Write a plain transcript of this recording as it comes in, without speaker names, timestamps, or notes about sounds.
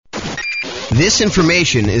This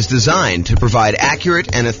information is designed to provide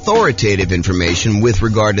accurate and authoritative information with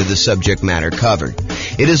regard to the subject matter covered.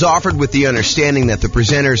 It is offered with the understanding that the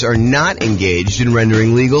presenters are not engaged in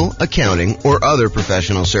rendering legal, accounting, or other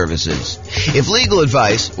professional services. If legal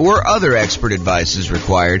advice or other expert advice is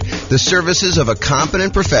required, the services of a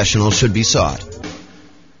competent professional should be sought.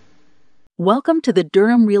 Welcome to the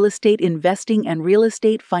Durham Real Estate Investing and Real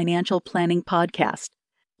Estate Financial Planning Podcast.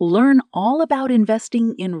 Learn all about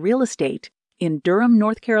investing in real estate in Durham,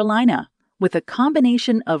 North Carolina, with a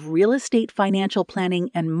combination of real estate financial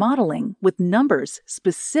planning and modeling with numbers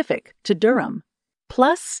specific to Durham,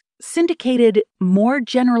 plus syndicated, more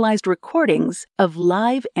generalized recordings of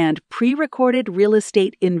live and pre-recorded real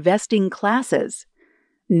estate investing classes.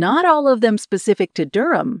 Not all of them specific to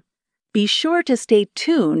Durham. Be sure to stay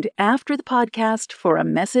tuned after the podcast for a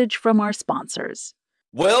message from our sponsors.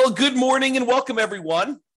 Well, good morning and welcome,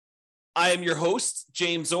 everyone. I am your host,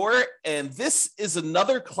 James Orr, and this is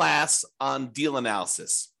another class on deal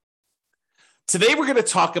analysis. Today, we're going to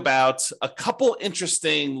talk about a couple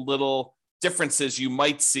interesting little differences you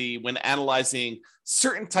might see when analyzing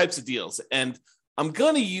certain types of deals. And I'm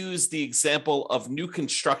going to use the example of new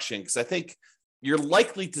construction because I think you're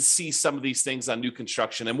likely to see some of these things on new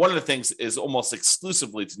construction. And one of the things is almost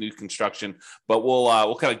exclusively to new construction, but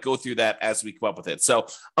we'll kind of go through that as we come up with it. So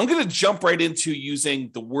I'm going to jump right into using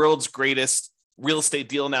the world's greatest real estate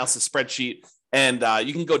deal analysis spreadsheet. And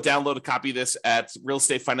you can go download a copy of this at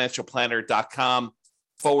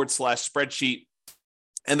realestatefinancialplanner.com/spreadsheet.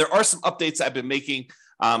 And there are some updates I've been making.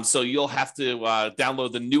 So you'll have to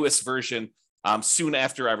download the newest version soon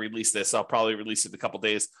after I release this. I'll probably release it in a couple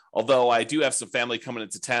days, although I do have some family coming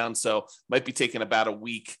into town, so might be taking about a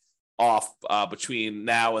week off between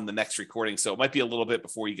now and the next recording. So it might be a little bit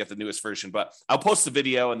before you get the newest version, but I'll post the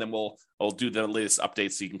video and then I'll do the latest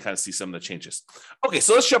updates so you can kind of see some of the changes. Okay,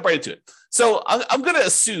 so let's jump right into it. So I'm going to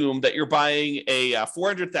assume that you're buying a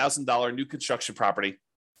 $400,000 new construction property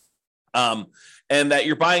and that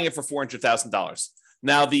you're buying it for $400,000.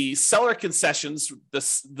 Now, the seller concessions, the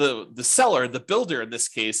seller, the builder in this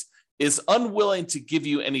case, is unwilling to give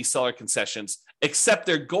you any seller concessions, except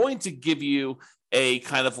they're going to give you a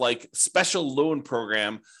kind of like special loan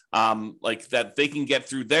program like that they can get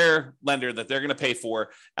through their lender that they're going to pay for.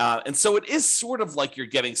 And so it is sort of like you're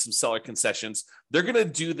getting some seller concessions. They're going to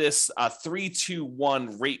do this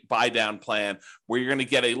 3-2-1 rate buy down plan where you're going to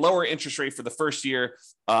get a lower interest rate for the first year,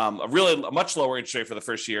 a much lower interest rate for the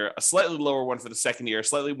first year, a slightly lower one for the second year, a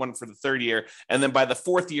slightly one for the third year. And then by the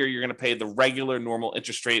fourth year, you're going to pay the regular normal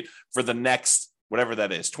interest rate for the next, whatever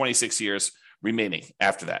that is, 26 years remaining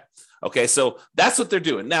after that. Okay, so that's what they're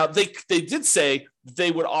doing. Now, they did say they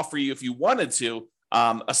would offer you, if you wanted to,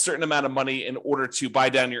 a certain amount of money in order to buy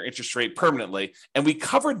down your interest rate permanently. And we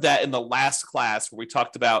covered that in the last class where we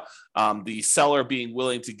talked about the seller being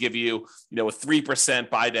willing to give you, a 3%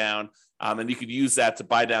 buy down, and you could use that to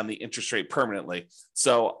buy down the interest rate permanently.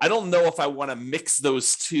 So I don't know if I want to mix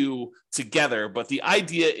those two together, but the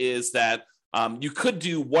idea is that you could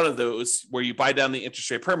do one of those where you buy down the interest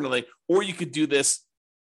rate permanently, or you could do this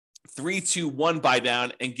 3-2-1 buy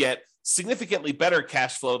down and get significantly better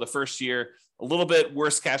cash flow the first year, a little bit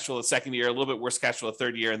worse cash flow the second year, a little bit worse cash flow the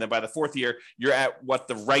third year. And then by the fourth year, you're at what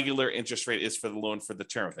the regular interest rate is for the loan for the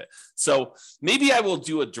term of it. So maybe I will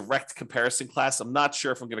do a direct comparison class. I'm not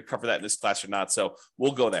sure if I'm going to cover that in this class or not. So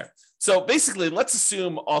we'll go there. So basically, let's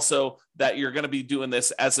assume also that you're going to be doing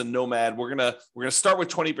this as a nomad. We're going to start with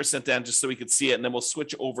 20% down just so we can see it. And then we'll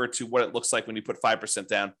switch over to what it looks like when you put 5%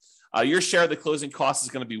 down. Your share of the closing cost is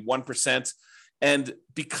going to be 1%. And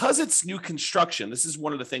because it's new construction, this is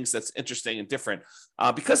one of the things that's interesting and different.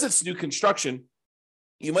 Because it's new construction,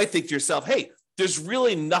 you might think to yourself, hey, there's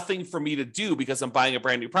really nothing for me to do because I'm buying a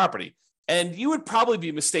brand new property. And you would probably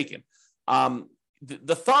be mistaken.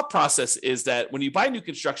 The thought process is that when you buy new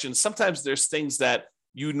construction, sometimes there's things that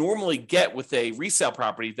you normally get with a resale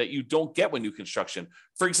property that you don't get with new construction.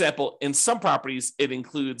 For example, in some properties, it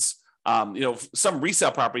includes some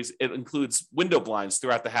resale properties, it includes window blinds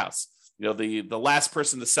throughout the house. The last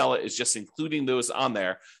person to sell it is just including those on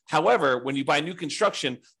there. However, when you buy new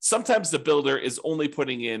construction, sometimes the builder is only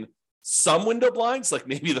putting in some window blinds, like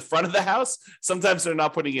maybe the front of the house. Sometimes they're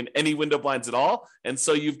not putting in any window blinds at all. And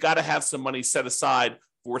so you've got to have some money set aside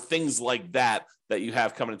for things like that you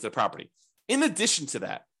have coming into the property. In addition to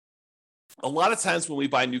that, a lot of times when we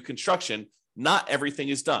buy new construction, not everything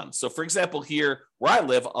is done. So for example, here where I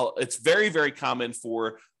live, it's very, very common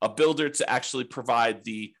for a builder to actually provide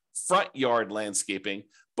the front yard landscaping,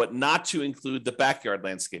 but not to include the backyard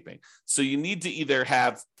landscaping. So you need to either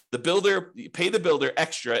have pay the builder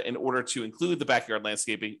extra in order to include the backyard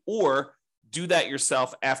landscaping, or do that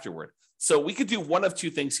yourself afterward. So we could do one of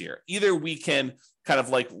two things here. Either we can kind of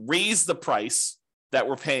like raise the price that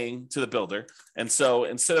we're paying to the builder. And so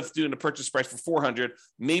instead of doing a purchase price for $400,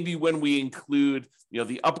 maybe when we include,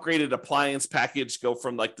 the upgraded appliance package, go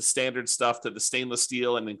from like the standard stuff to the stainless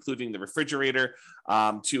steel and including the refrigerator,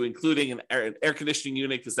 to including an air conditioning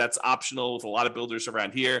unit, because that's optional with a lot of builders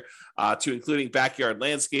around here, to including backyard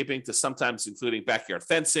landscaping, to sometimes including backyard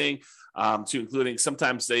fencing, to including,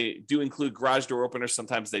 sometimes they do include garage door openers,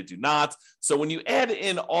 sometimes they do not. So when you add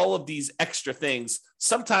in all of these extra things,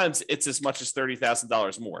 sometimes it's as much as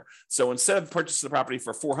 $30,000 more. So instead of purchasing the property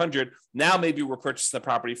for $400, now maybe we're purchasing the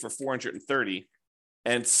property for $430.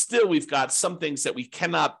 And still, we've got some things that we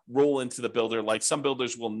cannot roll into the builder. Like some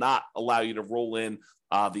builders will not allow you to roll in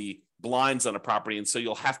the blinds on a property. And so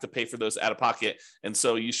you'll have to pay for those out of pocket. And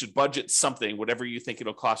so you should budget something, whatever you think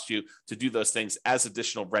it'll cost you to do those things, as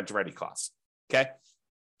additional rent-ready costs. Okay.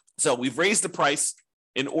 So we've raised the price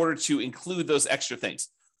in order to include those extra things.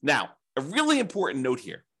 Now, a really important note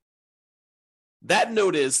here. That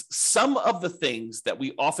note is some of the things that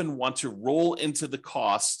we often want to roll into the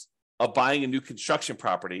cost of buying a new construction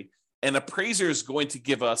property, an appraiser is going to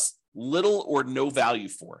give us little or no value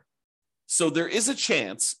for. So there is a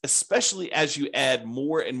chance, especially as you add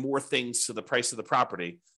more and more things to the price of the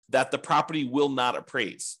property, that the property will not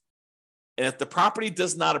appraise. And if the property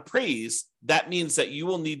does not appraise, that means that you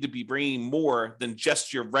will need to be bringing more than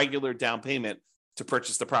just your regular down payment to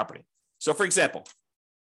purchase the property. So for example,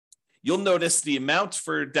 you'll notice the amount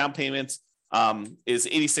for down payment is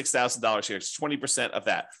 $86,000 here. It's 20% of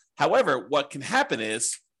that. However, what can happen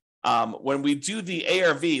is when we do the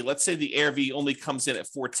ARV, let's say the ARV only comes in at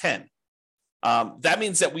 410. That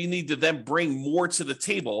means that we need to then bring more to the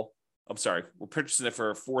table. I'm sorry, we're purchasing it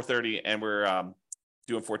for 430 and we're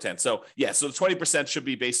doing 410. So yeah, so the 20% should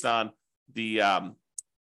be based on the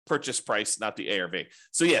purchase price, not the ARV.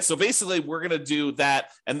 So yeah, so basically we're going to do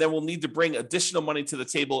that, and then we'll need to bring additional money to the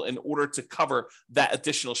table in order to cover that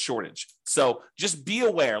additional shortage. So just be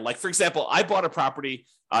aware, like for example, I bought a property,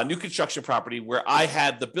 a new construction property, where I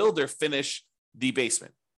had the builder finish the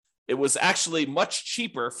basement. It was actually much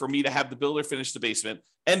cheaper for me to have the builder finish the basement,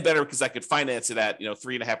 and better because I could finance it at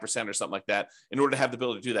 3.5% or something like that in order to have the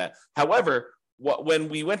builder do that. However, when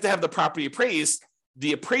we went to have the property appraised,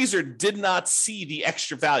 the appraiser did not see the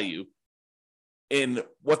extra value in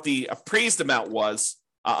what the appraised amount was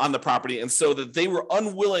on the property. And so that they were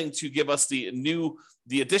unwilling to give us the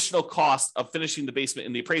additional cost of finishing the basement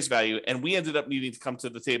in the appraised value. And we ended up needing to come to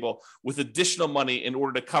the table with additional money in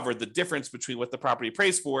order to cover the difference between what the property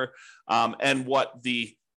appraised for and what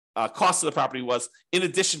the cost of the property was, in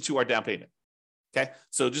addition to our down payment. Okay.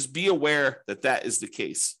 So just be aware that that is the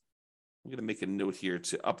case. I'm going to make a note here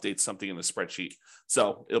to update something in the spreadsheet,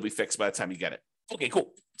 so it'll be fixed by the time you get it. Okay,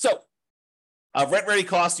 cool. So rent ready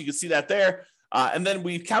cost, you can see that there. And then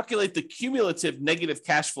we calculate the cumulative negative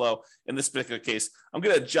cash flow in this particular case. I'm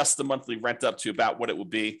going to adjust the monthly rent up to about what it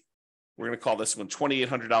would be. We're going to call this one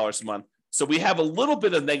 $2,800 a month. So we have a little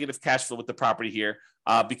bit of negative cash flow with the property here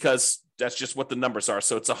because that's just what the numbers are.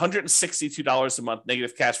 So it's $162 a month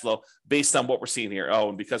negative cash flow based on what we're seeing here. Oh,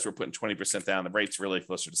 and because we're putting 20% down, the rate's really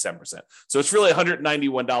closer to 7%. So it's really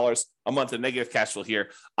 $191 a month of negative cash flow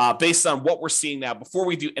here based on what we're seeing now before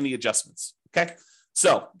we do any adjustments. Okay.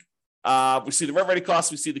 So we see the rent ready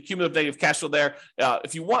costs. We see the cumulative negative cash flow there.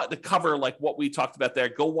 If you want to cover like what we talked about there,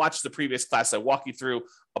 go watch the previous class. I walk you through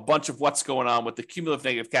a bunch of what's going on with the cumulative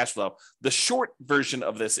negative cash flow. The short version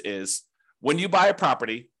of this is when you buy a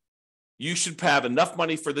property, you should have enough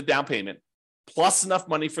money for the down payment, plus enough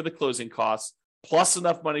money for the closing costs, plus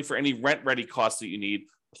enough money for any rent ready costs that you need,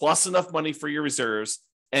 plus enough money for your reserves.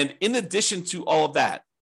 And in addition to all of that,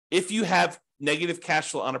 if you have negative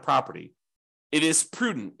cash flow on a property, it is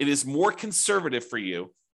prudent, it is more conservative for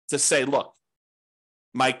you to say, look,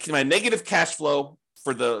 my negative cash flow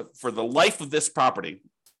for the life of this property,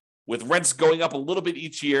 with rents going up a little bit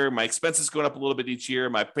each year, my expenses going up a little bit each year,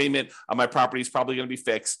 my payment on my property is probably going to be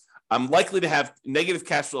fixed. I'm likely to have negative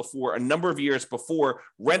cash flow for a number of years before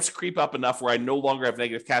rents creep up enough where I no longer have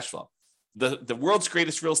negative cash flow. The world's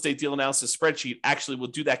greatest real estate deal analysis spreadsheet actually will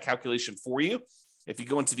do that calculation for you. If you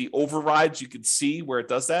go into the overrides, you can see where it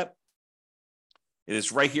does that. It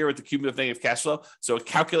is right here with the cumulative negative cash flow. So it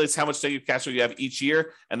calculates how much negative cash flow you have each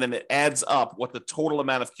year, and then it adds up what the total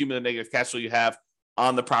amount of cumulative negative cash flow you have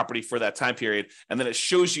on the property for that time period. And then it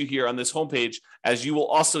shows you here on this homepage, as you will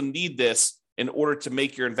also need this in order to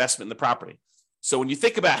make your investment in the property. So when you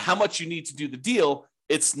think about how much you need to do the deal,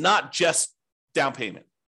 it's not just down payment.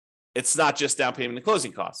 It's not just down payment and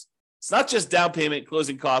closing costs. It's not just down payment,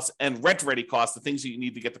 closing costs, and rent ready costs, the things that you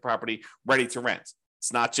need to get the property ready to rent.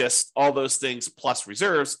 It's not just all those things plus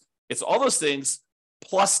reserves. It's all those things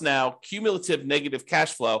plus now cumulative negative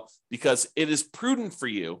cash flow, because it is prudent for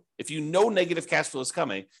you, if you know negative cash flow is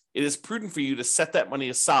coming, it is prudent for you to set that money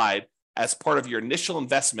aside as part of your initial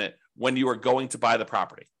investment when you are going to buy the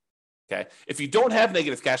property. Okay. If you don't have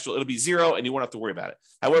negative cash flow, it'll be zero and you won't have to worry about it.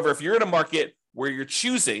 However, if you're in a market where you're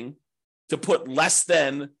choosing to put less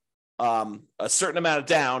than a certain amount of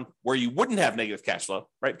down where you wouldn't have negative cash flow,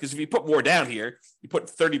 right? Because if you put more down here, you put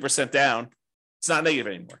 30% down, it's not negative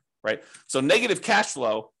anymore, right? So negative cash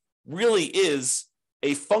flow really is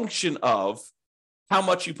a function of how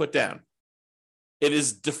much you put down. It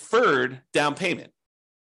is deferred down payment.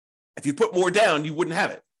 If you put more down, you wouldn't have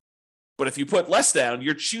it. But if you put less down,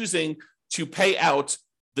 you're choosing to pay out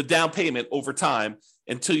the down payment over time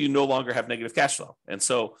until you no longer have negative cash flow. And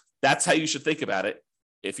so that's how you should think about it.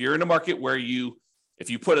 If you're in a market where if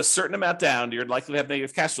you put a certain amount down, you're likely to have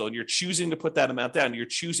negative cash flow, and you're choosing to put that amount down, you're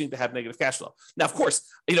choosing to have negative cash flow. Now, of course,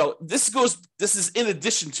 this is in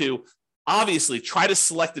addition to, obviously, try to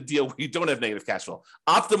select a deal where you don't have negative cash flow.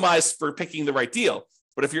 Optimize for picking the right deal.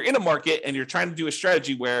 But if you're in a market and you're trying to do a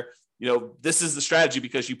strategy where, this is the strategy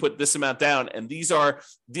because you put this amount down, and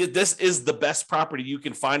this is the best property you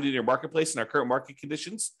can find in your marketplace in our current market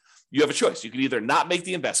conditions, you have a choice. You can either not make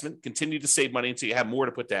the investment, continue to save money until you have more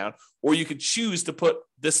to put down, or you could choose to put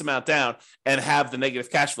this amount down and have the negative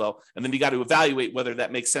cash flow. And then you got to evaluate whether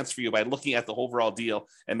that makes sense for you by looking at the overall deal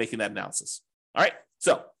and making that analysis. All right.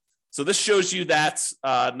 So this shows you that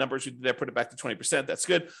numbers we did there, put it back to 20%. That's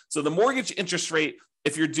good. So the mortgage interest rate,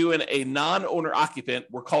 if you're doing a non-owner occupant,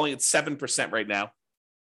 we're calling it 7% right now.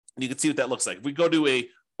 And you can see what that looks like. If we go to a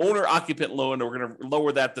owner occupant loan, we're going to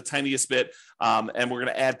lower that the tiniest bit, and we're going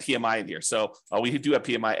to add PMI in here. So we do have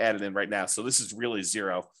PMI added in right now. So this is really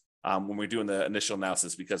zero when we're doing the initial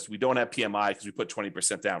analysis, because we don't have PMI because we put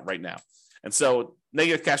 20% down right now. And so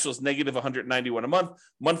negative cash flow is negative $191 a month.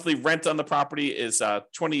 Monthly rent on the property is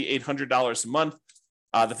 $2,800 a month.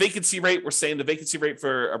 The vacancy rate, we're saying the vacancy rate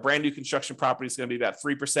for a brand new construction property is going to be about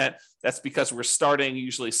 3%. That's because we're starting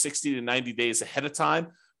usually 60 to 90 days ahead of time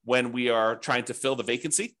when we are trying to fill the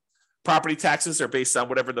vacancy. Property taxes are based on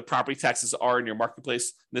whatever the property taxes are in your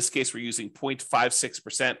marketplace. In this case, we're using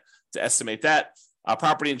 0.56% to estimate that.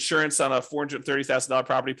 Property insurance on a $430,000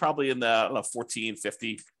 property, probably in the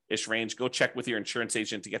 $1,450-ish range. Go check with your insurance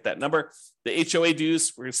agent to get that number. The HOA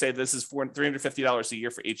dues, we're going to say this is $350 a year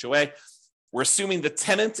for HOA. We're assuming the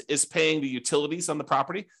tenant is paying the utilities on the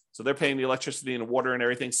property. So they're paying the electricity and water and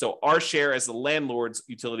everything. So our share as the landlord's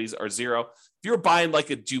utilities are zero. If you're buying like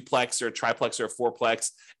a duplex or a triplex or a fourplex,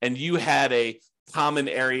 and you had a common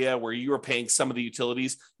area where you were paying some of the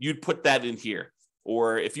utilities, you'd put that in here.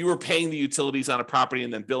 Or if you were paying the utilities on a property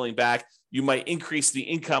and then billing back, you might increase the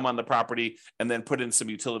income on the property and then put in some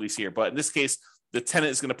utilities here. But in this case, the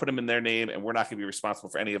tenant is going to put them in their name, and we're not going to be responsible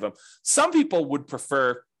for any of them. Some people would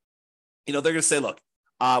prefer, they're going to say, look,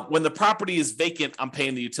 when the property is vacant, I'm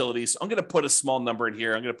paying the utilities. I'm going to put a small number in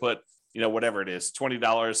here. I'm going to put, whatever it is,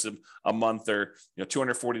 $20 a month or,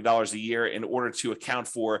 $240 a year in order to account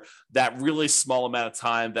for that really small amount of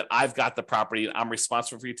time that I've got the property and I'm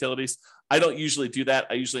responsible for utilities. I don't usually do that.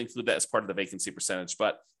 I usually include that as part of the vacancy percentage,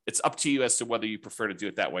 but it's up to you as to whether you prefer to do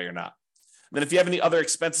it that way or not. And then if you have any other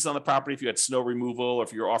expenses on the property, if you had snow removal, or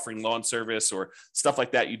if you're offering lawn service or stuff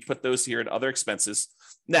like that, you'd put those here in other expenses.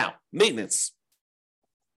 Now, maintenance.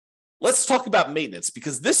 Let's talk about maintenance,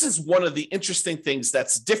 because this is one of the interesting things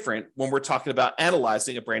that's different when we're talking about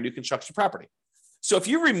analyzing a brand new construction property. So if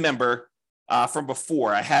you remember from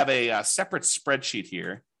before, I have a separate spreadsheet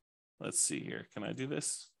here. Let's see here. Can I do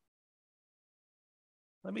this?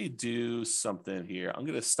 Let me do something here. I'm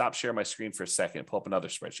going to stop sharing my screen for a second, pull up another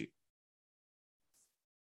spreadsheet.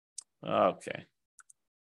 Okay.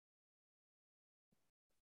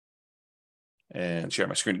 And share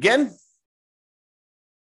my screen again.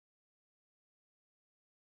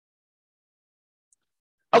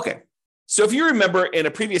 Okay, so if you remember in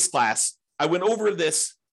a previous class, I went over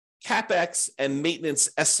this CapEx and maintenance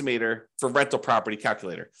estimator for rental property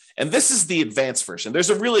calculator. And this is the advanced version. There's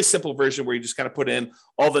a really simple version where you just kind of put in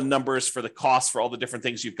all the numbers for the costs for all the different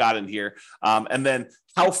things you've got in here, and then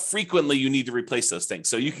how frequently you need to replace those things.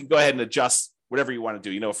 So you can go ahead and adjust whatever you want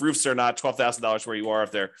to do. If roofs are not $12,000 where you are,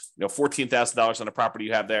 if they're $14,000 on a property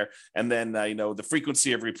you have there, and then the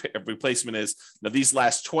frequency of replacement is these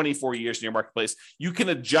last 24 years in your marketplace, you can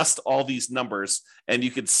adjust all these numbers and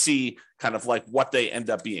you can see kind of like what they end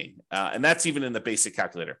up being, and that's even in the basic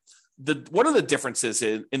calculator. One of the differences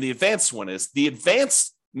in the advanced one is the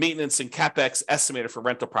advanced maintenance and CapEx estimator for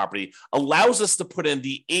rental property allows us to put in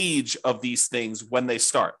the age of these things when they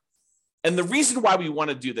start. And the reason why we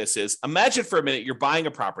want to do this is, imagine for a minute you're buying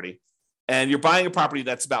a property and you're buying a property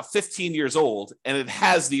that's about 15 years old and it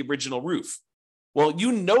has the original roof. Well,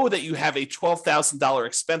 you know that you have a $12,000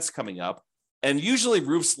 expense coming up, and usually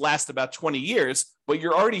roofs last about 20 years, but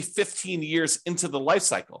you're already 15 years into the life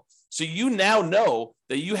cycle. So you now know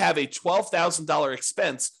that you have a $12,000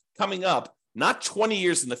 expense coming up, not 20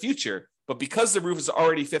 years in the future, but because the roof is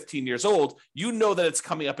already 15 years old, you know that it's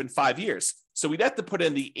coming up in 5 years. So we'd have to put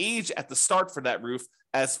in the age at the start for that roof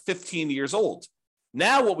as 15 years old.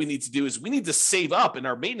 Now what we need to do is we need to save up in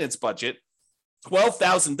our maintenance budget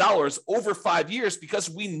 $12,000 over 5 years because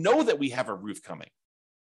we know that we have a roof coming,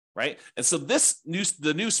 right? And so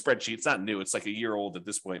the new spreadsheet, it's not new, it's like a year old at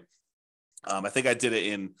this point. I think I did it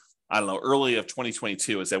in, early of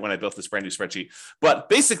 2022 is when I built this brand new spreadsheet. But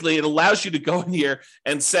basically, it allows you to go in here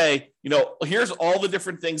and say, here's all the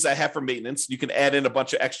different things I have for maintenance. You can add in a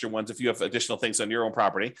bunch of extra ones if you have additional things on your own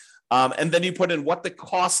property. And then you put in what the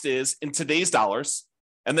cost is in today's dollars.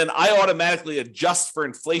 And then I automatically adjust for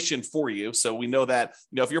inflation for you. So we know that,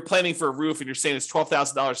 if you're planning for a roof and you're saying it's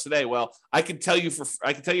 $12,000 today, well, I can tell you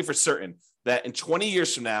for certain that in 20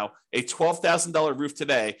 years from now, a $12,000 roof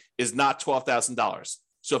today is not $12,000.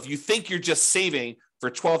 So if you think you're just saving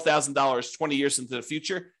for $12,000 20 years into the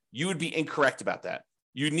future, you would be incorrect about that.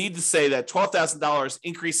 You need to say that $12,000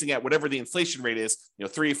 increasing at whatever the inflation rate is,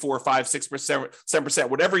 3, 4, 5, 6%, 7%,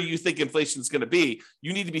 whatever you think inflation is going to be,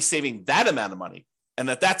 you need to be saving that amount of money, and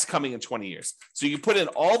that's coming in 20 years. So you put in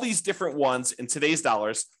all these different ones in today's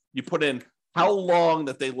dollars. You put in how long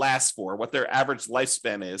that they last for, what their average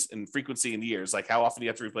lifespan is in frequency in years, like how often you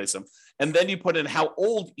have to replace them. And then you put in how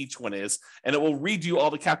old each one is, and it will redo all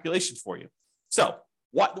the calculations for you. So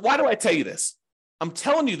why do I tell you this? I'm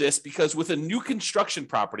telling you this because with a new construction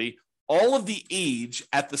property, all of the age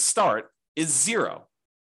at the start is 0.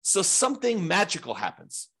 So something magical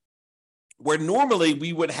happens where normally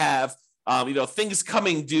we would have things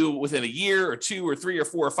coming due within a year or 2 or 3 or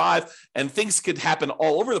 4 or 5, and things could happen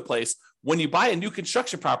all over the place. When you buy a new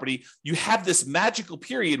construction property, you have this magical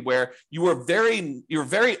period where you're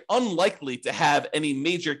very unlikely to have any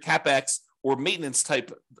major CapEx or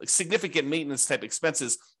significant maintenance type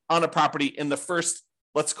expenses on a property in the first,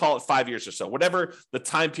 let's call it 5 years or so, whatever the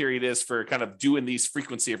time period is for kind of doing these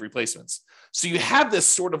frequency of replacements. So you have this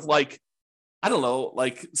sort of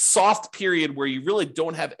soft period where you really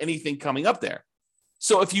don't have anything coming up there.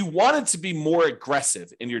 So if you wanted to be more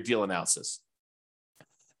aggressive in your deal analysis,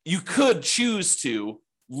 you could choose to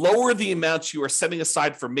lower the amounts you are setting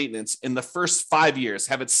aside for maintenance in the first 5 years,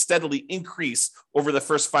 have it steadily increase over the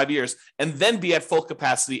first 5 years, and then be at full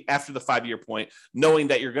capacity after the 5-year point, knowing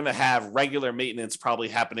that you're going to have regular maintenance probably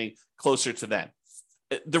happening closer to then.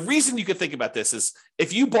 The reason you could think about this is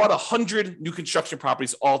if you bought 100 new construction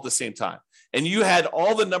properties all at the same time, and you had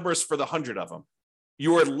all the numbers for the 100 of them,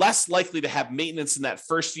 you are less likely to have maintenance in that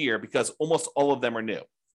first year because almost all of them are new.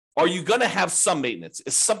 Are you going to have some maintenance?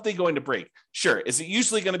 Is something going to break? Sure. Is it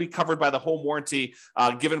usually going to be covered by the home warranty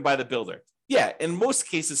given by the builder? Yeah, in most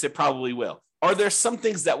cases, it probably will. Are there some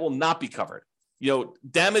things that will not be covered?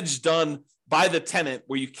 Damage done by the tenant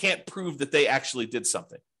where you can't prove that they actually did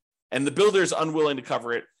something, and the builder is unwilling to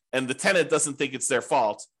cover it, and the tenant doesn't think it's their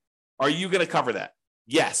fault. Are you going to cover that?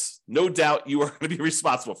 Yes, no doubt you are going to be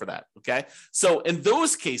responsible for that. Okay. So in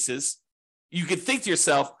those cases, you could think to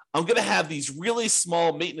yourself, I'm going to have these really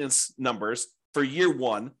small maintenance numbers for year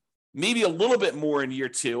 1, maybe a little bit more in year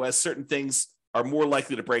 2 as certain things are more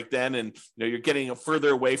likely to break then. And you're getting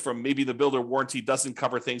further away from maybe the builder warranty doesn't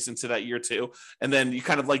cover things into that year 2. And then you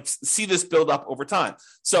kind of see this build up over time.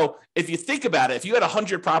 So if you think about it, if you had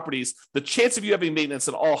 100 properties, the chance of you having maintenance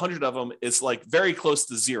in all 100 of them is very close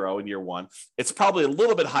to 0 in year 1. It's probably a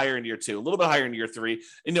little bit higher in year 2, a little bit higher in year 3.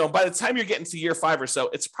 And by the time you're getting to year 5 or so,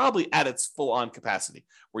 it's probably at its full on capacity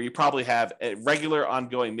where you probably have a regular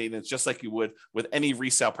ongoing maintenance, just like you would with any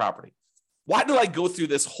resale property. Why do I go through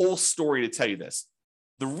this whole story to tell you this?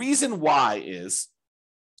 The reason why is,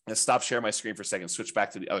 let's stop sharing my screen for a second, switch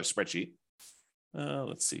back to the other spreadsheet.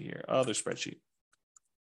 Let's see here, other spreadsheet.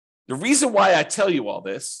 The reason why I tell you all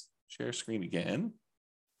this, share screen again,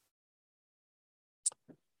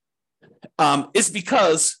 is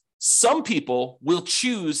because some people will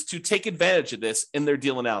choose to take advantage of this in their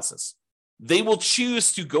deal analysis. They will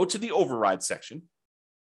choose to go to the override section.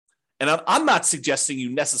 And I'm not suggesting you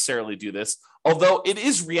necessarily do this, although it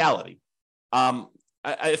is reality.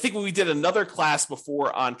 I think when we did another class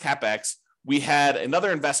before on CapEx, we had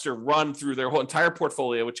another investor run through their whole entire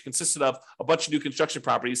portfolio, which consisted of a bunch of new construction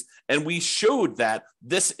properties. And we showed that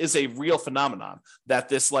this is a real phenomenon, that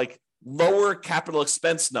this lower capital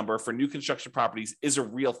expense number for new construction properties is a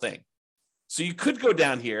real thing. So you could go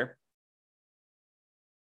down here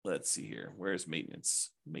let's see here. Where's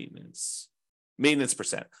maintenance? Maintenance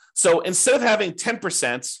percent. So instead of having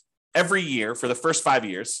 10% every year for the first 5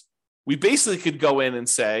 years, we basically could go in and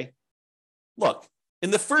say, look,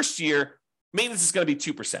 in the first year, maintenance is going to be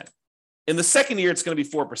 2%. In the second year, it's going to be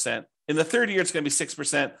 4%. In the third year, it's going to be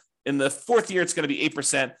 6%. In the fourth year, it's going to be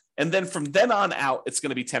 8%. And then from then on out, it's going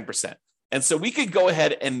to be 10%. And so we could go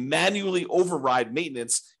ahead and manually override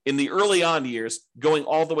maintenance in the early on years going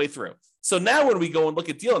all the way through. So now when we go and look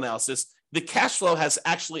at deal analysis, the cash flow has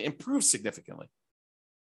actually improved significantly,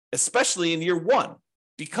 especially in year one,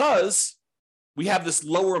 because we have this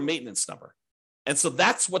lower maintenance number. And so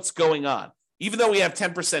that's what's going on. Even though we have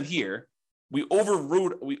 10% here, we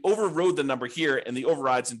overrode the number here in the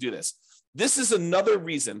overrides and do this. This is another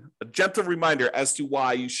reason, a gentle reminder as to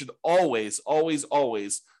why you should always, always,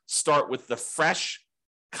 always start with the fresh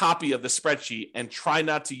copy of the spreadsheet and try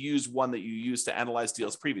not to use one that you used to analyze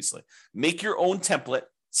deals previously. Make your own template,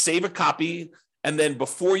 save a copy, and then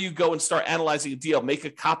before you go and start analyzing a deal, make a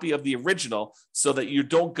copy of the original so that you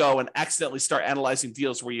don't go and accidentally start analyzing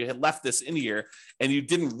deals where you had left this in here and you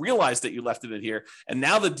didn't realize that you left it in here. And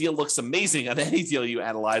now the deal looks amazing on any deal you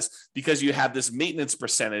analyze because you have this maintenance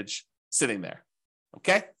percentage sitting there.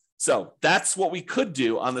 Okay? So that's what we could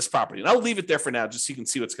do on this property. And I'll leave it there for now just so you can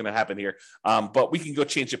see what's going to happen here. But we can go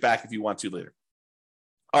change it back if you want to later.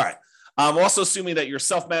 All right. I'm also assuming that you're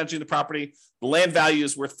self-managing the property. The land value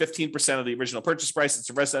is worth 15% of the original purchase price. It's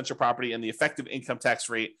a residential property, and the effective income tax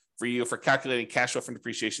rate for you for calculating cash flow from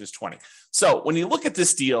depreciation is 20. So when you look at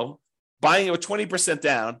this deal, buying it with 20%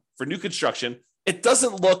 down for new construction, it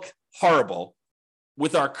doesn't look horrible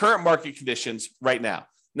with our current market conditions right now.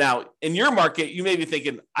 Now, in your market, you may be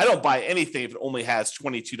thinking, I don't buy anything if it only has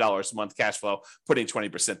 $22 a month cash flow, putting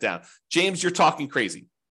 20% down. James, you're talking crazy.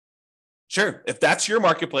 Sure, if that's your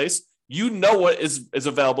marketplace, you know what is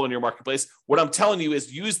available in your marketplace. What I'm telling you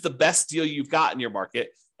is use the best deal you've got in your market,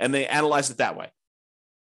 and they analyze it that way.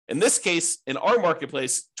 In this case, in our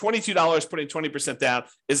marketplace, $22 putting 20% down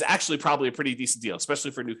is actually probably a pretty decent deal,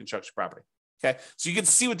 especially for new construction property. Okay, so you can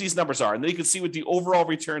see what these numbers are, and then you can see what the overall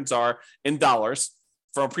returns are in dollars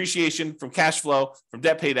from appreciation, from cash flow, from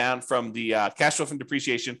debt pay down, from the cash flow from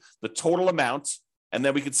depreciation, the total amount. And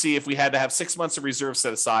then we could see if we had to have 6 months of reserves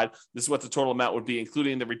set aside, this is what the total amount would be,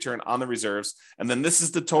 including the return on the reserves. And then this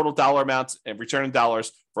is the total dollar amount and return in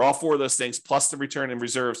dollars for all four of those things, plus the return in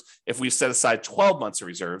reserves if we set aside 12 months of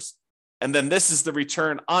reserves. And then this is the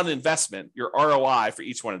return on investment, your ROI for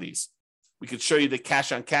each one of these. We could show you the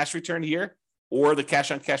cash on cash return here, or the cash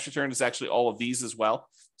on cash return is actually all of these as well.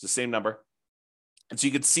 It's the same number. And so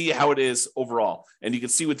you can see how it is overall. And you can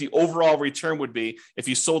see what the overall return would be if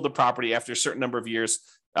you sold the property after a certain number of years.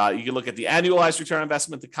 You can look at the annualized return on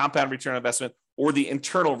investment, the compound return on investment, or the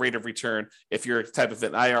internal rate of return if you're type of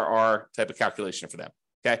an IRR type of calculation for them.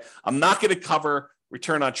 Okay. I'm not going to cover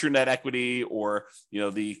return on true net equity or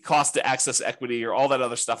the cost to access equity or all that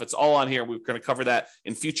other stuff. It's all on here. We're going to cover that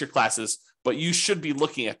in future classes, but you should be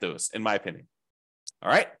looking at those, in my opinion. All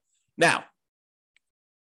right. Now,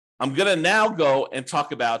 I'm going to now go and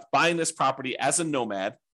talk about buying this property as a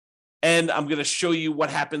nomad, and I'm going to show you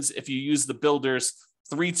what happens if you use the builder's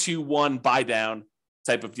 3-2-1 buy down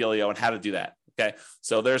type of dealio and how to do that. Okay,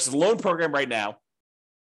 so there's a loan program right now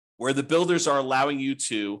where the builders are allowing you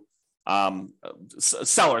to,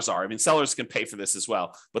 sellers are. I mean, sellers can pay for this as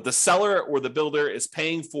well, but the seller or the builder is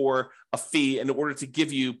paying for a fee in order to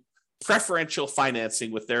give you preferential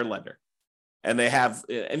financing with their lender. And they have,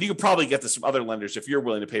 and you can probably get this from other lenders if you're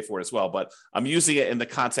willing to pay for it as well. But I'm using it in the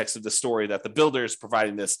context of the story that the builder is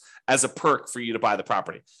providing this as a perk for you to buy the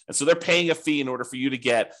property. And so they're paying a fee in order for you to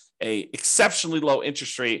get a exceptionally low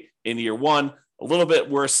interest rate in year one, a little bit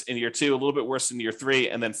worse in year two, a little bit worse in year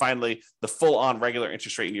three, and then finally the full on regular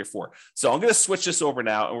interest rate in year four. So I'm going to switch this over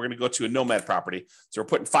now, and we're going to go to a nomad property. So we're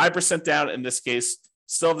putting 5% down in this case,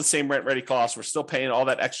 still have the same rent ready costs. We're still paying all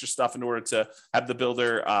that extra stuff in order to have the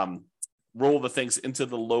builder roll the things into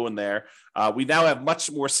the loan there. We now have much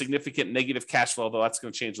more significant negative cash flow, though that's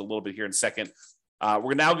going to change a little bit here in a second.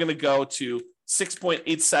 We're now going to go to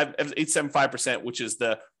 6.875%, which is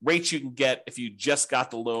the rate you can get if you just got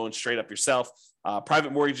the loan straight up yourself.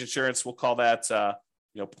 Private mortgage insurance, we'll call that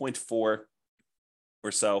 0.4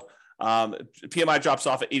 or so. PMI drops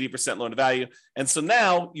off at 80% loan to value. And so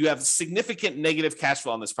now you have significant negative cash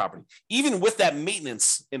flow on this property, even with that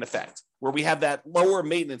maintenance in effect, where we have that lower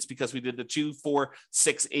maintenance because we did the 2, 4,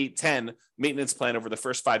 6, 8, 10 maintenance plan over the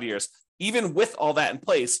first 5 years. Even with all that in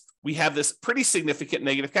place, we have this pretty significant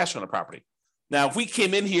negative cash on the property. Now, if we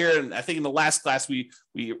came in here, and I think in the last class, we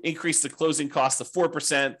increased the closing cost to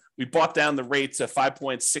 4%. We brought down the rate to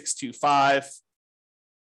 5.625.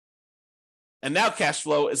 And now cash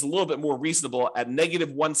flow is a little bit more reasonable at negative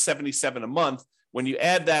 $177 a month. When you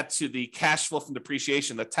add that to the cash flow from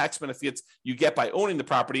depreciation, the tax benefits you get by owning the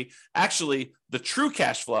property, actually the true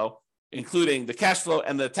cash flow, including the cash flow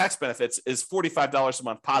and the tax benefits, is $45 a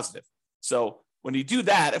month positive. So when you do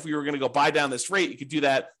that, if we were going to go buy down this rate, you could do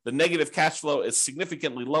that. The negative cash flow is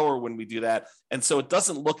significantly lower when we do that. And so it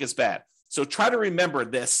doesn't look as bad. So try to remember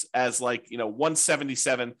this as like,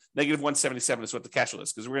 177, negative 177 is what the cash flow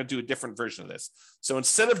is, because we're going to do a different version of this. So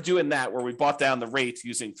instead of doing that, where we bought down the rate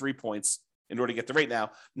using 3 points in order to get the rate now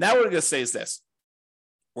what we're going to say is this.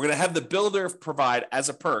 We're going to have the builder provide as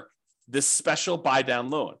a perk this special buy down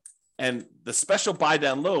loan. And the special buy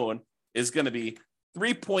down loan is going to be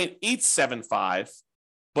 3.875,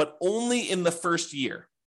 but only in the first year.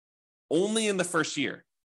 Only in the first year.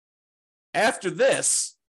 After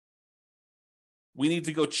this, we need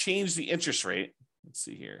to go change the interest rate. Let's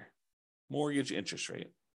see here. Mortgage interest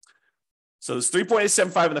rate. So it's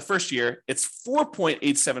 3.875 in the first year. It's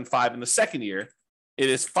 4.875 in the second year. It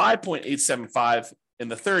is 5.875 in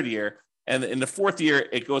the third year. And in the fourth year,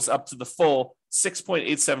 it goes up to the full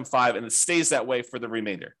 6.875, and it stays that way for the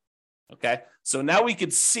remainder. Okay. So now we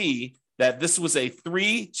could see that this was a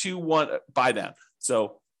 3-2-1 buy down.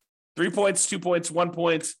 So 3 points, 2 points, 1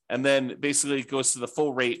 point, and then basically it goes to the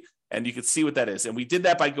full rate. And you can see what that is. And we did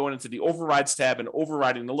that by going into the overrides tab and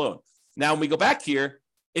overriding the loan. Now, when we go back here,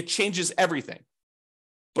 it changes everything.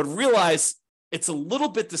 But realize it's a little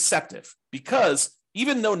bit deceptive, because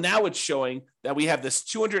even though now it's showing that we have this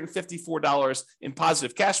 $254 in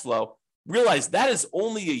positive cash flow, realize that is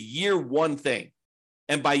only a year one thing.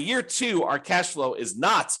 And by year two, our cash flow is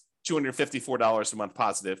not $254 a month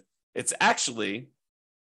positive. It's actually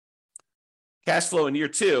cash flow in year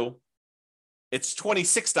two, it's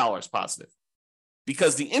 $26 positive,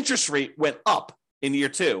 because the interest rate went up in year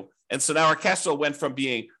two. And so now our cash flow went from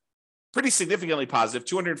being pretty significantly positive,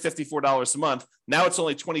 $254 a month. Now it's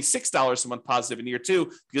only $26 a month positive in year two,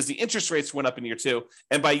 because the interest rates went up in year two.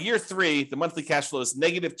 And by year three, the monthly cash flow is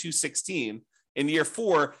negative $216. In year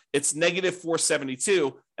four, it's negative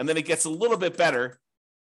 $472. And then it gets a little bit better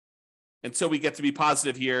until we get to be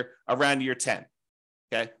positive here around year 10.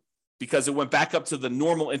 Okay. Because it went back up to the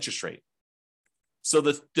normal interest rate. So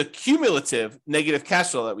the cumulative negative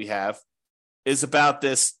cash flow that we have is about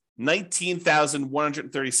this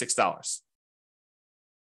 $19,136.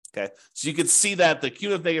 Okay. So you can see that the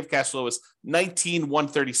cumulative negative cash flow is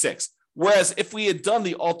 $19,136. Whereas if we had done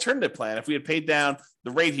the alternative plan, if we had paid down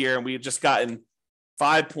the rate here and we had just gotten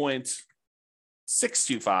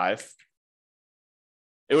 5.625,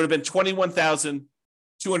 it would have been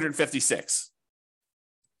 $21,256.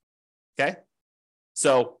 Okay.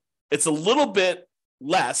 So it's a little bit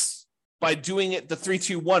less by doing it the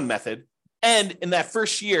 3-2-1 method. And in that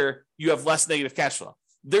first year, you have less negative cash flow.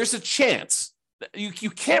 There's a chance, you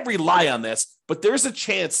can't rely on this, but there's a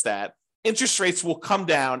chance that interest rates will come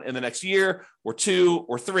down in the next year or two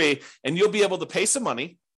or three, and you'll be able to pay some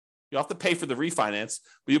money. You'll have to pay for the refinance,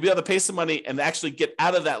 but you'll be able to pay some money and actually get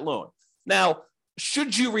out of that loan. Now,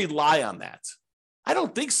 should you rely on that? I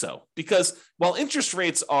don't think so, because while interest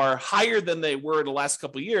rates are higher than they were in the last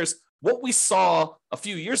couple of years, what we saw a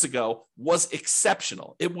few years ago was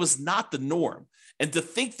exceptional. It was not the norm. And to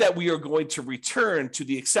think that we are going to return to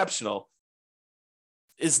the exceptional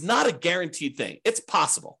is not a guaranteed thing. It's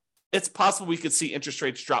possible. It's possible we could see interest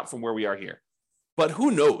rates drop from where we are here. But who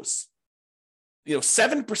knows?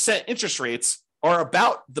 7% interest rates are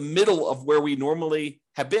about the middle of where we normally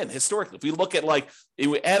have been historically. If we look at if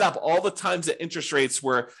we add up all the times that interest rates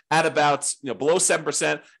were at about, below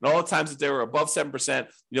 7% and all the times that they were above 7%,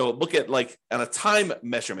 look at on a time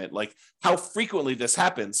measurement, how frequently this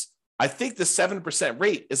happens. I think the 7%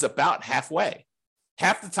 rate is about halfway.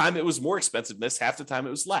 Half the time it was more expensive than this, half the time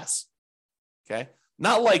it was less. Okay.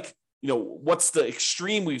 Not what's the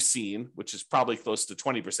extreme we've seen, which is probably close to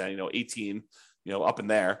 20%, 18, up in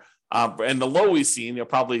there. And the low we've seen,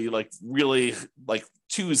 probably really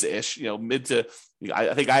twos-ish, mid to,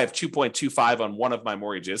 I think I have 2.25 on one of my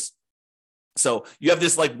mortgages. So you have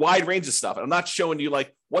this wide range of stuff. And I'm not showing you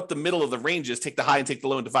what the middle of the range is, take the high and take the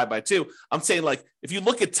low and divide by 2. I'm saying if you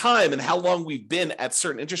look at time and how long we've been at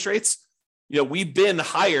certain interest rates, we've been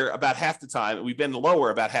higher about half the time, and we've been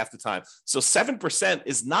lower about half the time. So 7%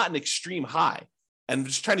 is not an extreme high. And I'm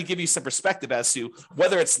just trying to give you some perspective as to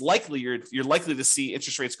whether it's likely you're likely to see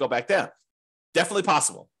interest rates go back down. Definitely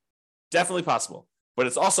possible. Definitely possible. But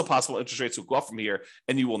it's also possible interest rates will go up from here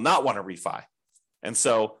and you will not want to refi. And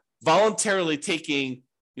so voluntarily taking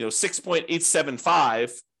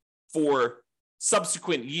 6.875 for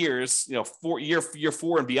subsequent years, for year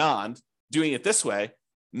 4 and beyond, doing it this way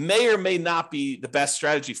may or may not be the best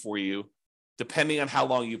strategy for you depending on how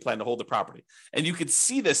long you plan to hold the property. And you can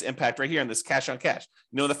see this impact right here in this cash on cash.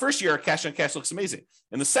 In the first year, cash on cash looks amazing.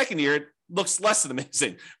 In the second year, it looks less than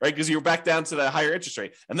amazing, right? Because you're back down to the higher interest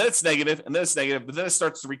rate. And then it's negative, and then it's negative, but then it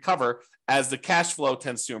starts to recover as the cash flow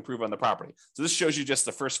tends to improve on the property. So this shows you just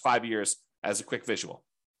the first 5 years as a quick visual.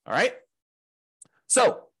 All right.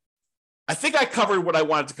 So I think I covered what I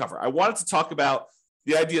wanted to cover. I wanted to talk about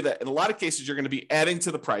the idea that in a lot of cases, you're going to be adding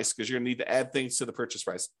to the price because you're going to need to add things to the purchase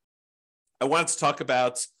price. I wanted to talk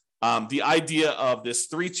about the idea of this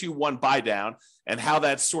 3-2-1 buy down and how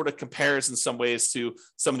that sort of compares in some ways to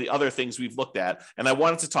some of the other things we've looked at. And I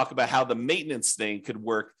wanted to talk about how the maintenance thing could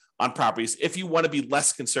work on properties if you want to be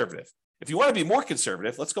less conservative. If you want to be more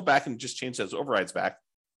conservative, let's go back and just change those overrides back.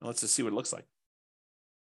 And let's just see what it looks like.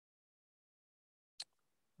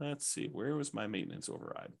 Let's see, where was my maintenance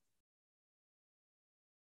override?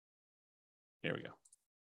 Here we go.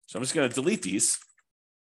 So I'm just going to delete these.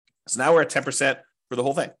 So now we're at 10% for the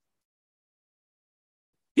whole thing.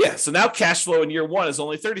 Yeah, so now cash flow in year one is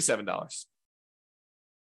only $37.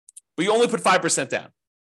 But you only put 5% down.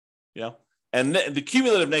 And the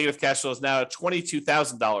cumulative negative cash flow is now at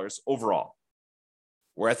 $22,000 overall,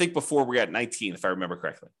 where I think before we were at 19, if I remember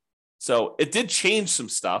correctly. So it did change some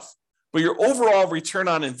stuff, but your overall return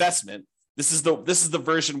on investment, this is the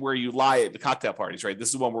version where you lie at the cocktail parties, right? This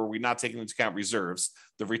is one where we're not taking into account reserves.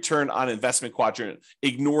 The return on investment quadrant,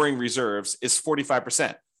 ignoring reserves, is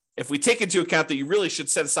 45%. If we take into account that you really should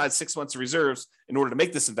set aside 6 months of reserves in order to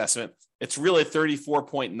make this investment, it's really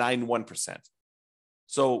 34.91%.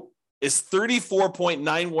 So is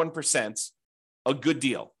 34.91% a good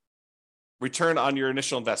deal? Return on your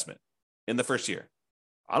initial investment in the first year?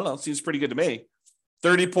 I don't know. It seems pretty good to me.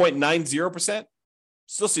 30.90%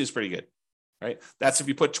 still seems pretty good, right? That's if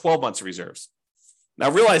you put 12 months of reserves. Now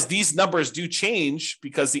realize these numbers do change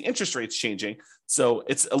because the interest rate's changing. So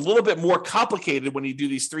it's a little bit more complicated when you do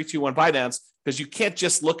these 3-2-1 buy downs because you can't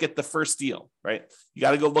just look at the first deal, right? You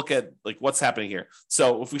got to go look at like what's happening here.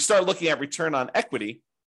 So if we start looking at return on equity,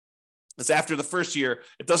 it's after the first year,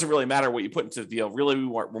 it doesn't really matter what you put into the deal. Really,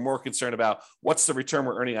 we're more concerned about what's the return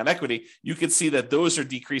we're earning on equity. You can see that those are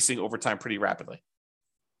decreasing over time pretty rapidly,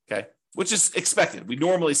 okay? Which is expected. We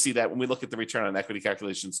normally see that when we look at the return on equity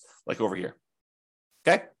calculations like over here,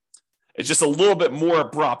 okay? It's just a little bit more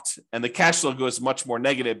abrupt, and the cash flow goes much more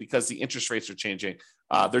negative because the interest rates are changing.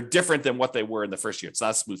 They're different than what they were in the first year. It's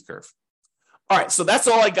not a smooth curve. All right, so that's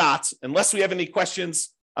all I got. Unless we have any questions,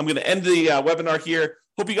 I'm going to end the webinar here.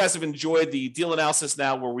 Hope you guys have enjoyed the deal analysis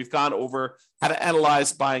now where we've gone over how to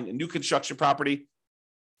analyze buying a new construction property.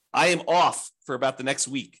 I am off for about the next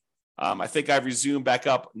week. I think I resume back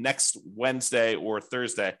up next Wednesday or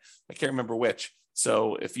Thursday. I can't remember which.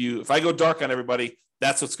 So if I go dark on everybody,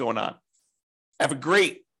 that's what's going on. Have a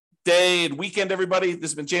great day and weekend, everybody.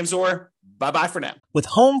 This has been James Orr. Bye-bye for now. With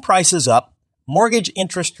home prices up, mortgage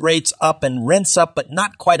interest rates up, and rents up, but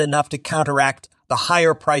not quite enough to counteract the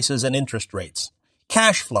higher prices and interest rates,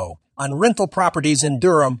 cash flow on rental properties in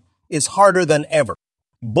Durham is harder than ever.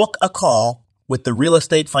 Book a call with the Real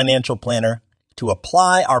Estate Financial Planner to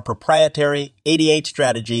apply our proprietary 88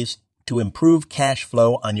 strategies to improve cash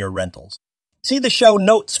flow on your rentals. See the show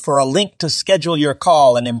notes for a link to schedule your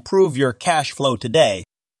call and improve your cash flow today.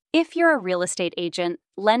 If you're a real estate agent,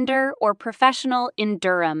 lender, or professional in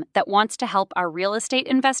Durham that wants to help our real estate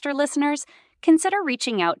investor listeners, consider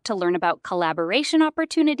reaching out to learn about collaboration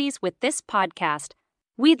opportunities with this podcast.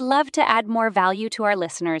 We'd love to add more value to our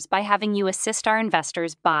listeners by having you assist our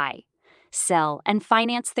investors buy, sell, and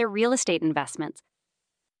finance their real estate investments.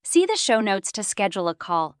 See the show notes to schedule a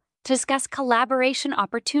call to discuss collaboration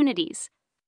opportunities.